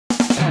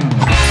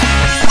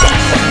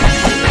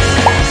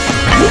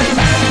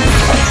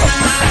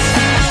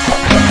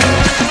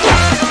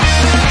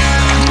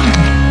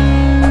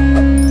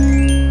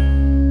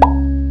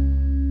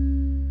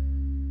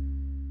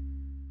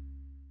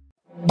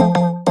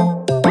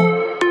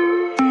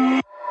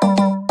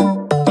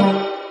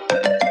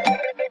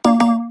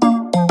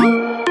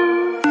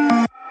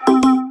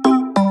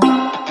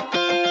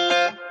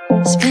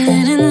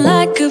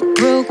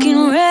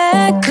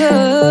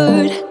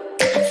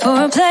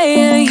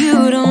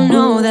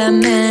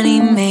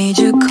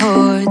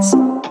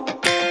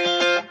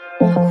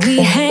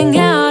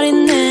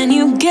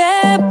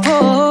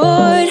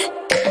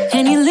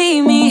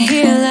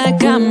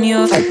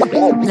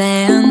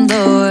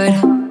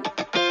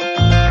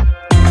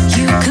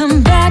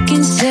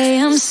can say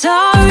I'm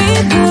sorry,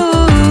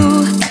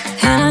 boo.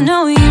 And I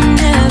know you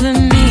never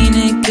mean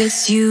it,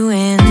 gets you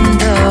in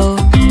though.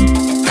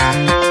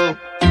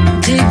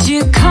 Did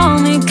you call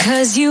me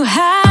cause you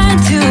had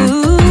to?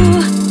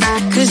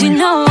 Cause you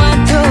know I'd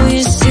throw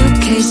your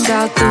suitcase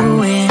out the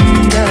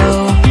window.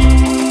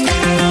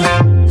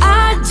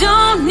 I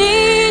don't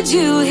need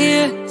you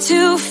here to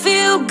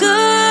feel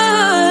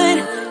good.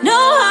 No,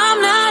 I'm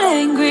not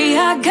angry,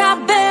 I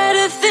got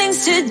better things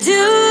to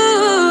do.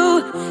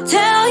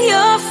 Tell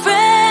your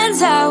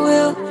friends I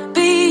will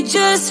be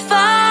just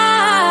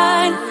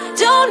fine.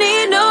 Don't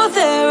need no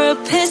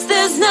therapist,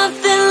 there's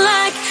nothing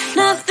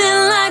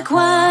like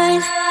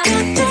wine.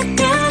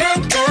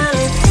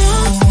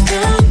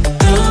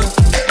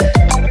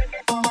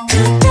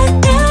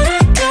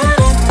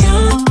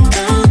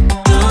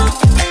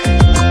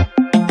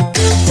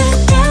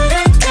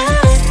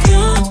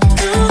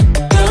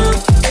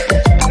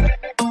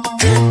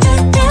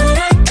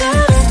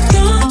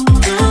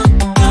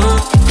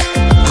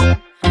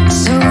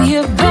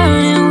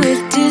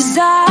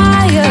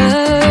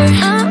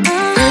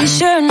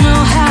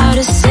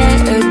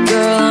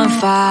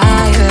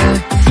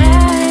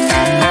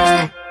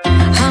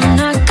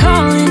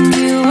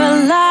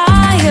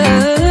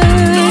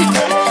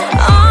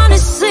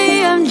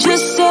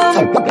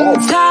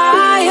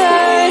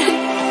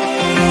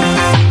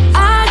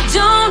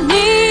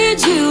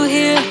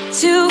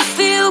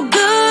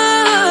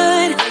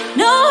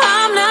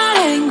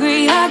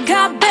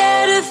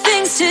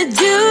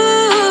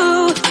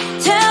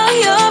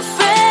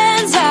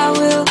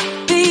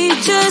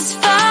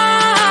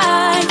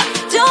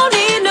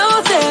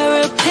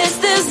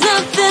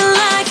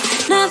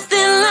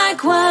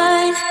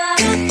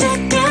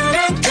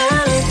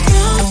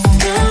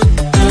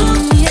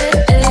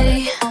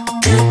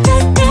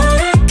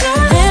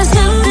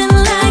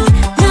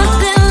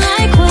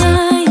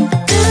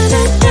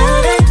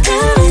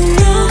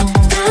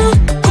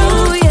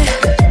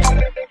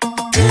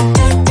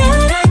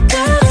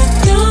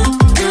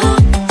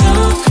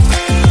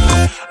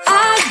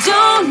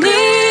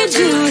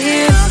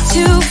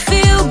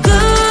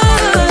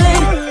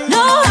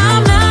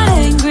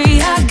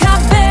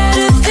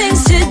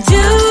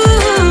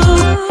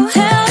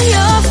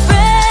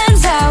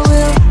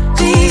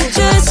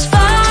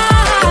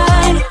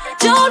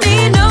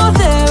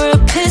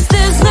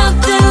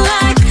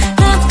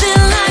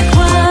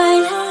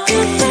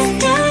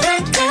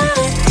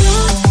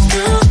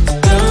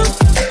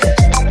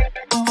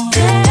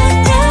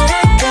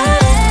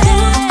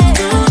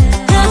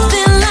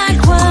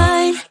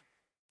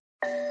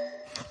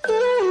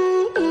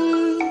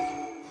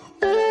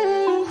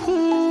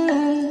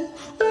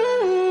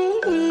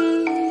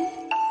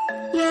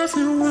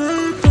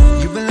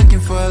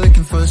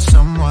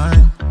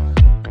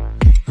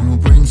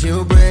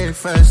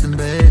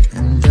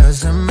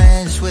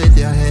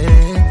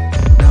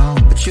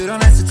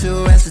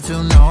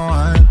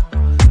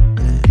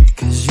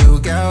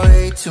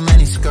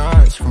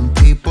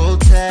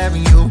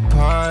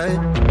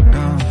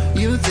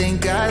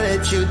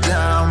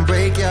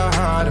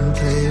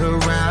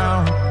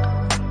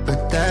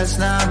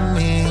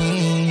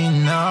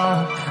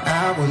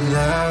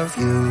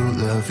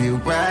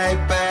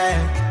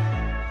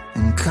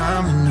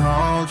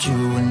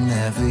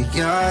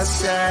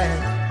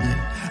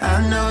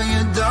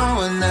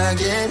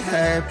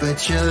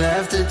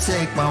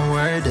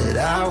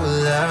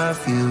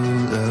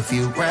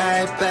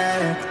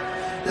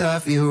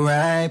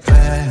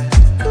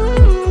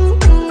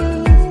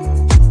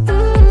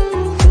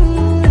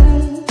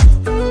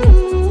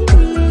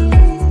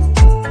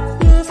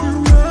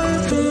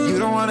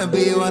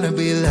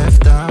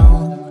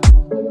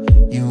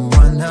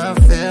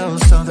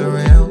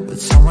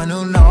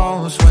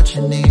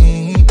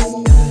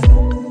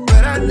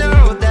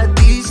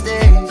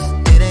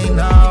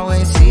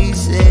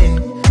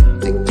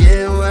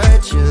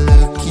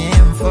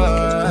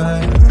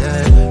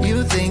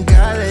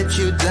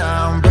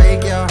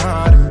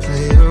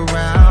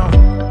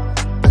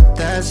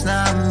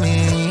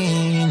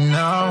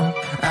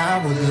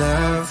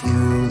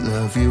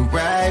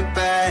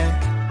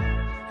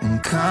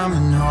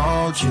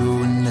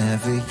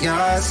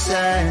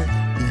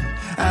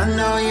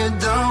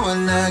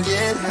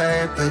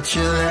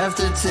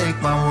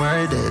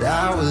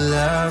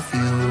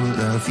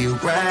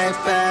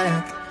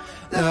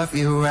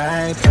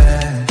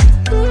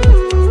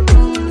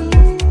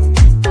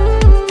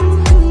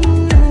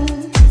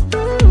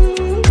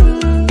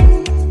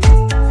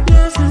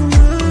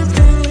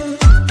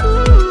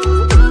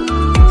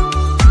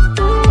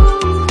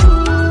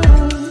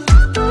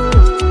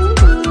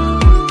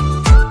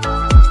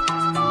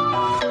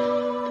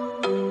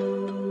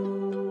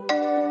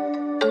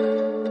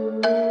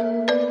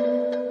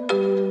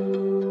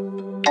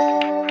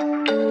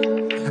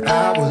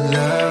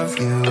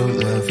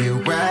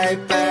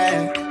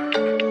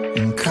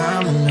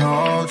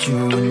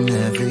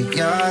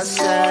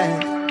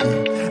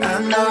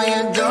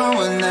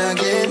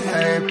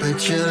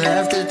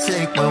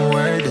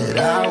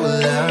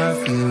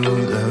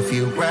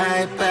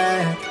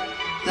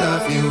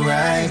 Love you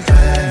right back.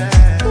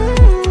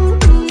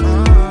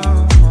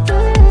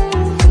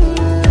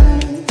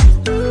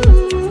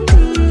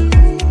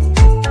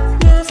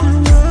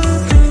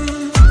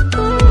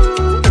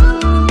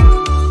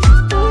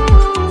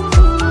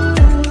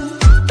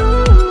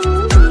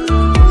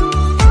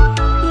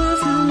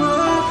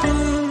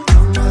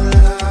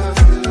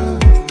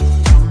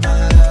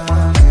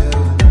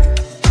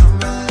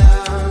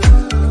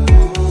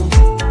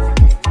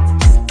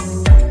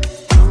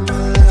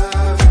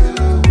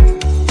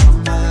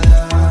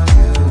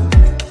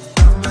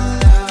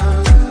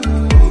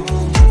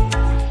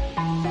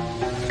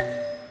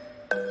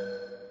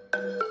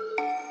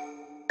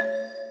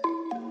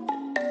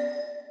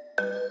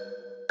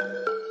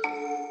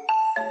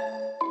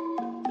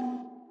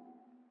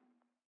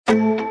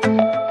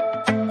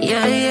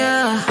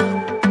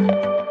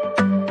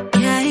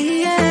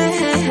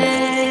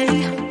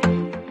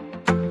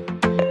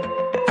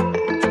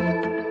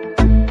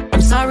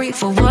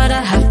 For what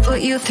I have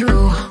put you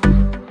through,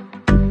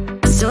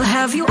 I still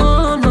have you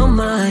on my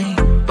mind,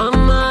 my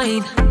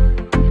mind.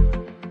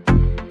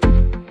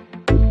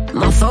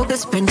 My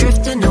focus been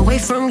drifting away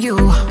from you.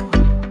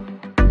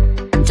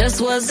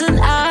 Just wasn't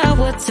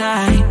our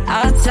time,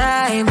 our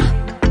time.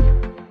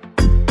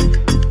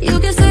 You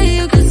can say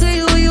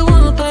what you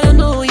want, but I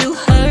know you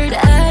hurt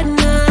at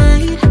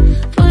night.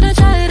 But I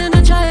tried and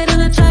I tried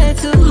and I tried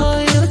to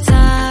hold you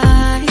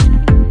tight.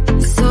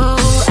 So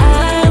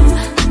I'm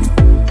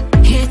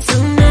here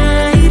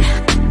tonight,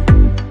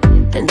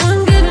 and I'm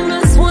giving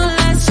us one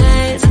last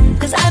chance,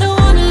 'cause I don't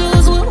wanna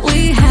lose what we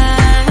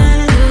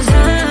had. 'Cause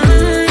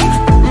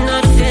I'm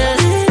not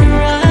feeling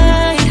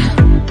right,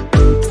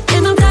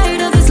 and I'm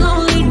tired of this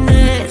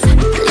loneliness.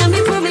 Let me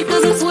prove it,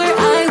 'cause I swear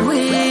I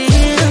will.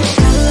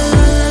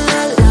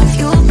 Love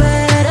you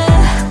better,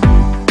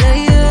 yeah,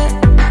 yeah.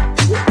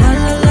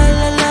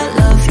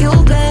 Love you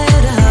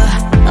better,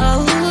 oh,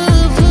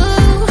 love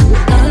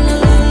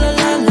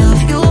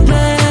you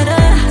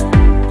better.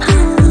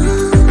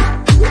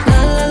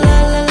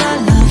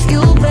 Love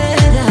you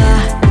better,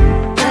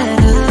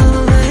 better.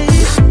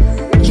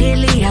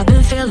 Lately I've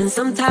been feeling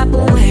some type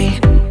of way.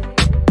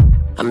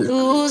 I'm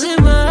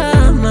losing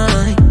my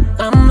mind,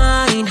 my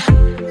mind.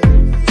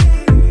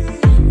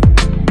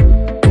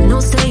 I know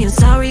saying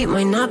sorry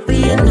might not be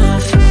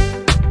enough.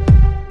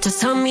 Just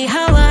tell me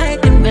how I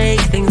can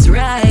make things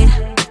right,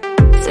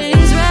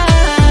 things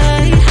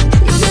right.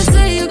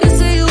 You can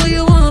say what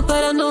you want,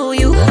 but I know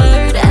you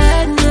hurt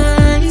at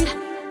night.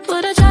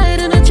 But I tried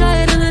and I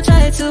tried and I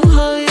tried to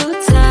hold you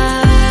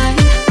tight.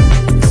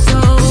 So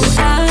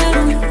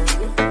I'm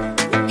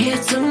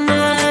here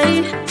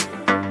tonight,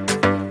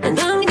 and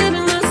I'm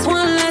giving us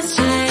one last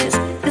chance,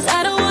 'cause I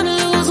don't wanna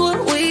lose what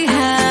we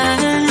had.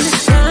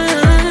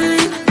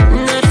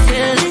 I'm not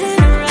feeling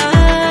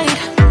right,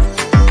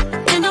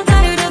 and I'm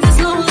tired of this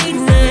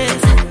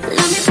loneliness.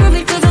 Let me prove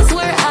it, 'cause I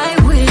swear I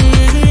will.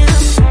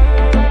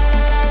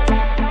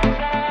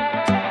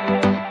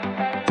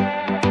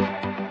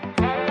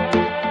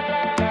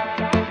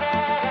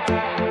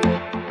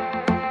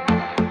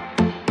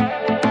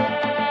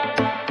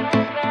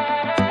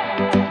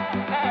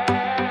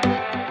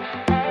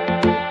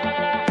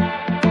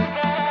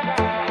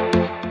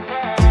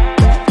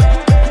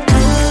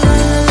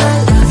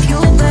 Love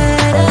you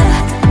better,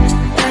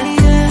 yeah,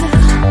 yeah.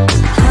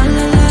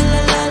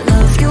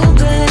 Love you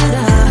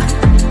better,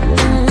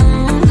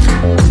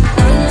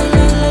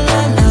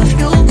 love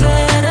you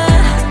better,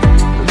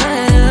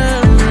 better.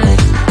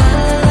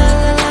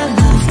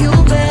 Love you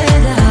better,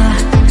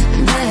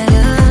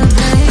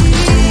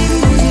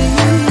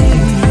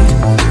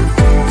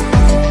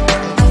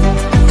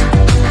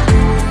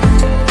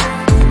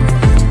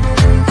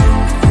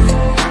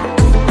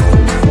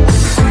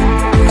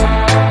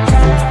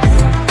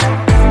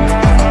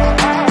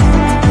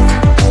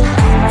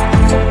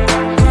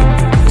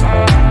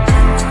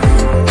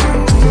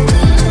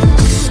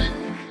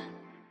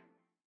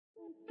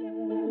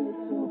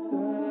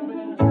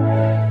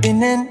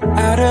 In and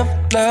out of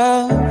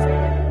love,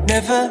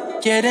 never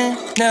get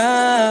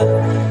enough.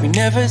 We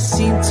never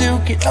seem to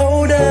get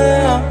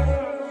older.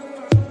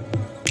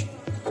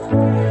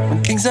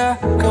 When things are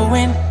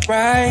going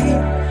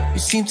right, you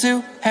seem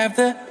to have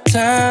the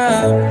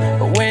time.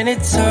 But when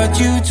it's hard,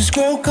 you just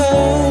grow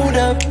cold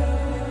up.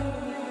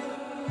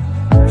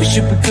 We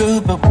should be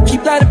good, but we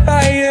keep lighting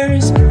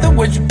fires. The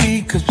words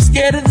repeat, 'cause we're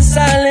scared of the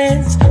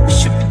silence. We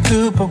should be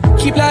good, but we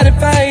keep lighting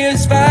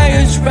fires,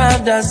 fires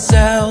around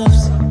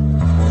ourselves.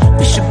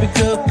 We should be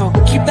good, but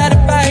we keep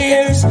lighting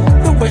fires.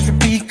 The words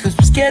repeat, 'cause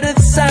we're scared of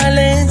the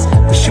silence.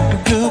 We should be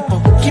good, but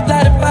we keep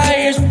lighting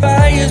fires,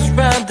 fires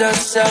around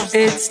ourselves.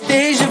 It's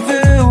deja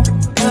vu.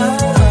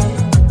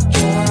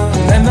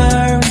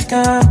 Memories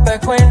come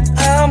back when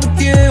I'm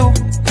with you.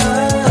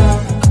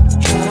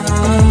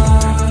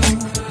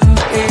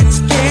 It's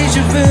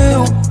deja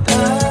vu.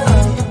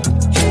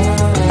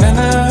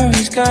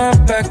 Memories come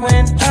back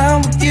when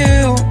I'm with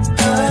you.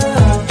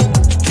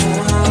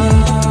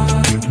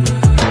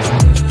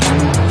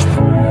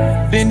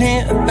 Been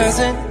here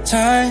 1,000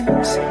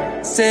 times,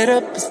 set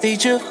up a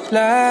stage of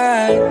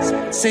lies.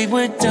 Say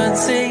we're done,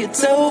 say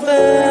it's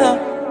over.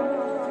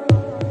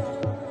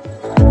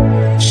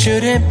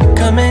 Shouldn't be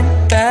coming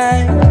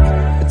back,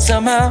 but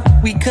somehow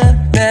we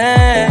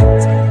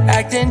connect.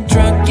 Acting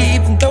drunk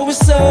even though we're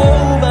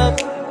sober.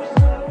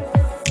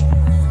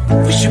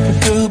 We should be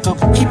good,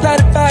 but we keep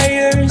lighting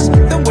fires.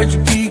 The words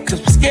repeat cause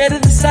we're scared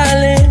of the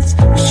silence.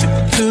 We should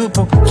be good,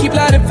 but we keep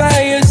lighting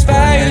fires.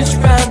 Fires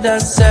around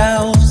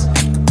ourselves.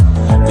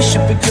 We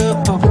should be good,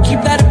 but we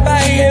keep lighting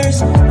fires.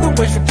 The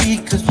words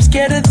repeat cause we're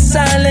scared of the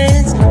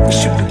silence. We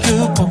should be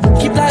good, but we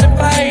keep lighting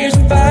fires.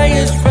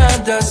 Fires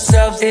around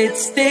ourselves.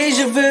 It's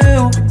deja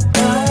vu.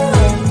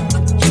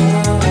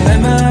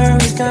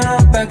 Memories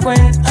come back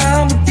when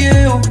I'm with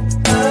you.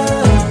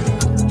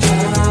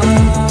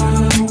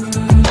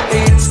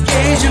 It's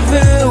deja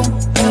vu.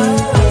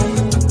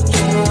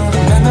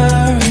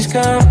 Memories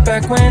come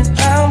back when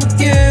I'm with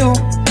you.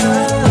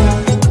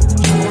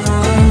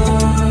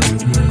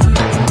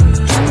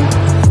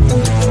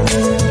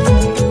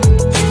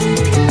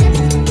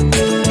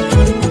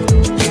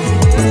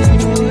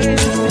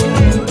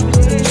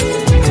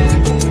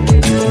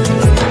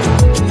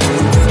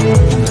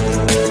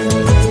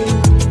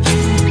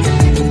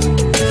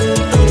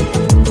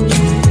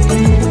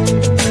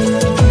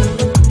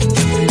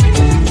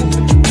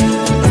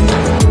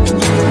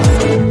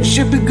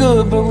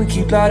 But we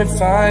keep lighting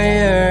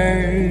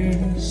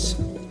fires.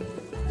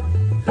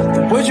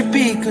 The words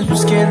repeat cause we're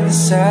scared of the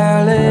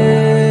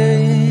silence.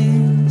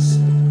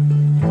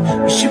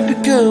 We should be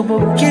good, but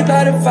we keep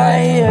lighting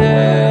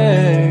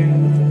fires.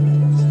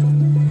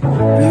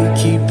 We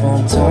keep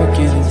on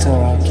talking and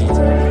talking,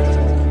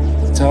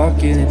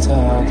 talking and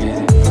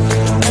talking.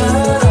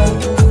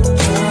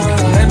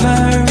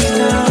 Memories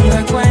come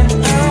back when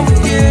I'm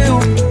with you.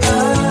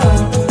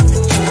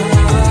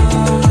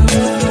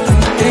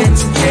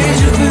 It's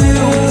deja vu.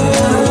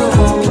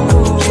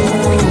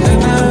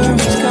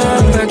 Memories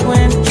come back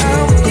when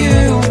I'm with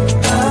you.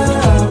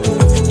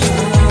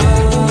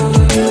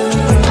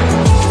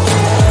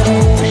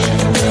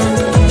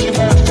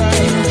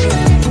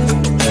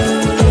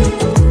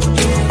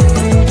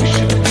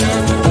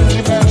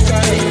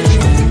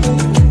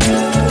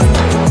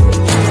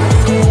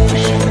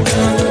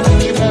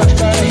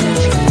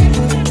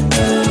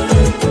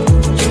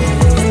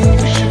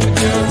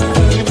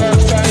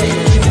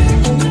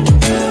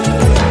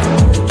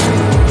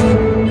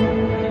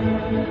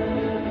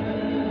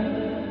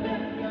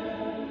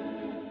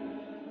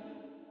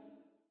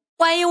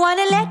 Why you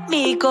wanna let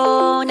me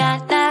go now?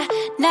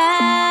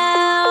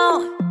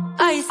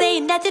 Are you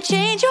saying that to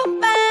change your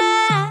mind?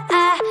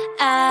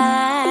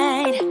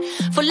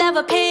 For love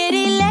or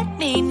pity, let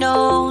me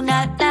know now.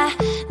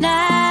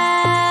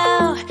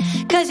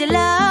 Cause your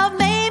love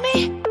made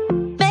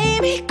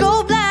me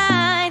go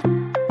blind.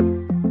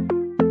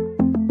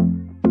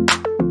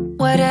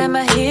 What am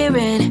I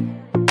hearing?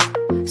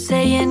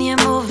 Saying you're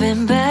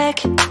moving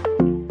back.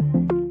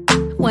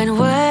 When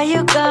were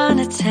you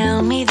gonna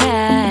tell me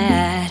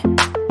that?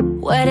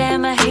 What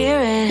am I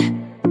hearing?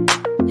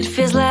 It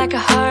feels like a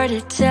heart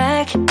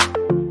attack.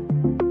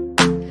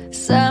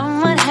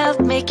 Someone help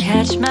me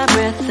catch my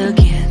breath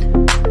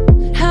again.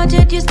 How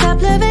did you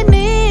stop loving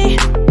me?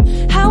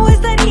 How is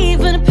that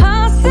even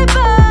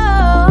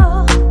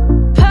possible?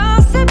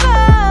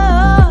 Possible.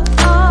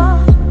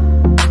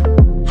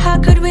 How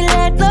could we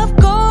let love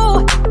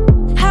go?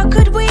 How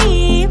could we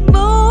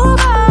move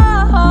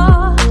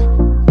on?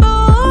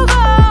 Move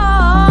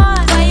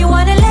on. Why you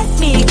wanna let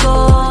me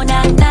go now?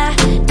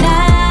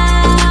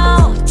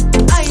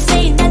 Are you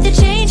saying that to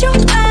change your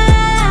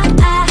mind?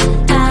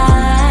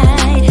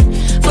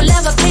 For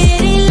love or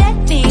pity, let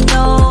me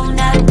know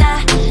now.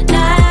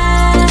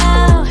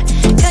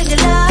 Cause your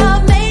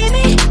love made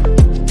me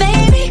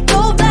go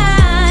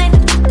blind.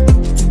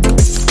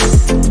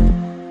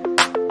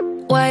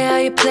 Why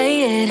are you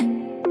playing?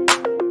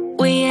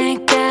 We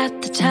ain't got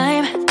the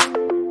time.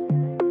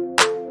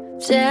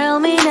 Tell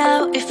me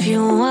now if you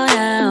want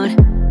out.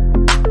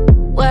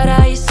 What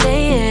are you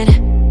saying?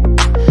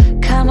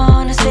 Come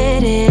on and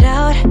spit it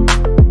out.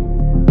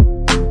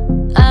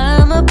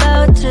 I'm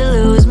about to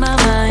lose my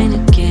mind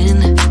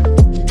again.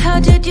 How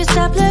did you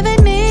stop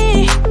loving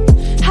me?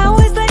 How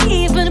is that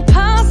even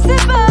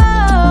possible?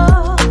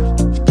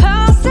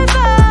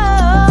 Possible.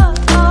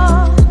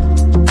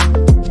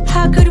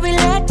 How could we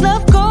let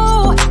love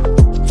go?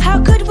 How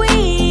could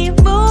we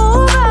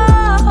move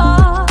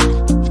on?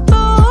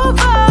 Move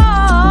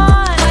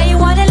on. Why you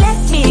wanna let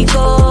me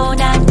go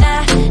now?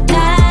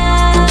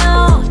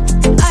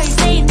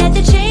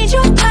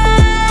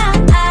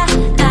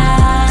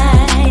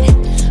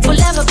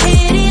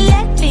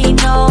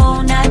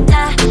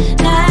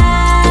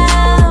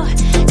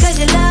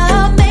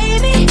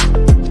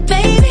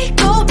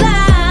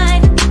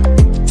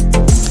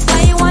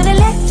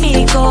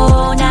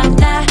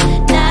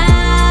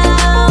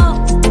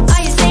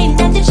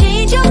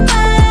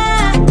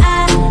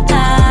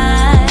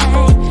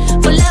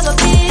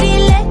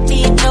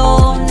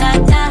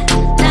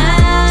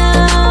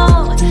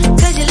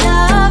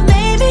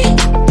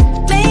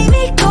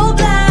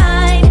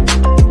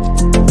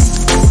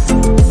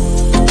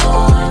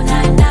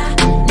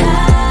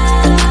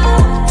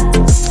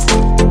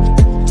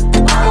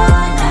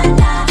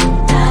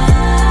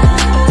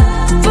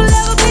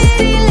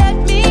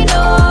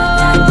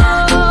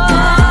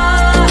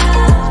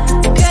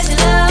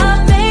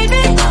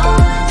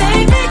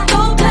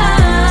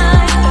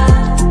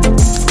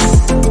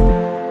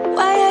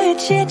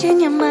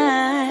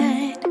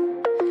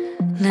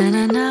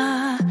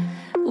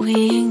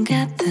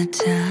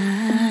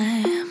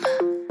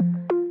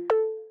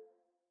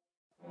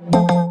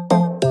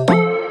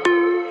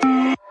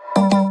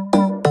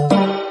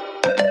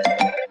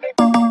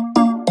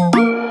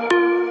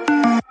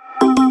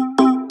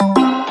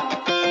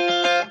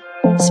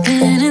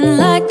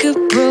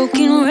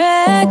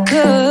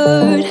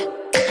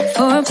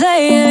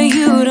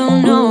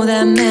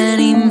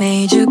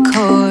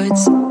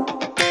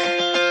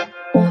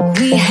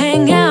 We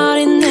hang out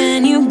and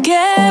then you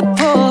get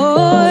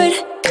bored,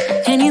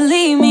 and you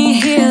leave me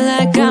here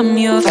like I'm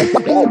your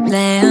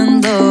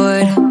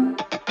landlord.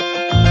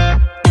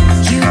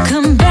 You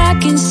come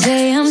back and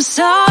say I'm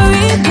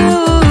sorry,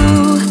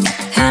 boo,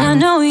 and I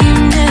know you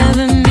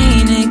never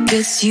mean it,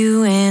 gets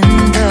you in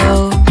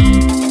though.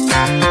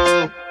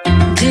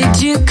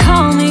 Did you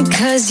call me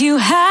cause you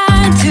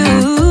had to?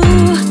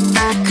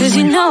 Cause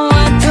you know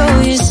I'd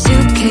throw your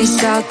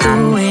suitcase out the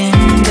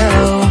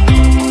window.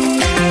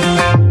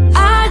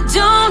 I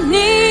don't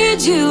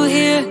need you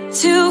here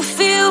to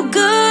feel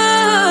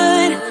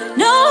good.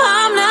 No,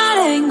 I'm not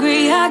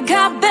angry, I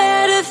got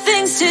better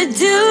things to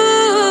do.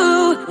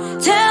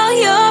 Tell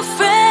your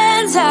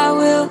friends I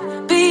will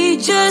be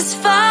just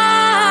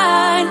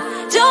fine.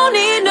 Don't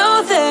need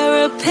no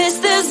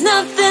therapist.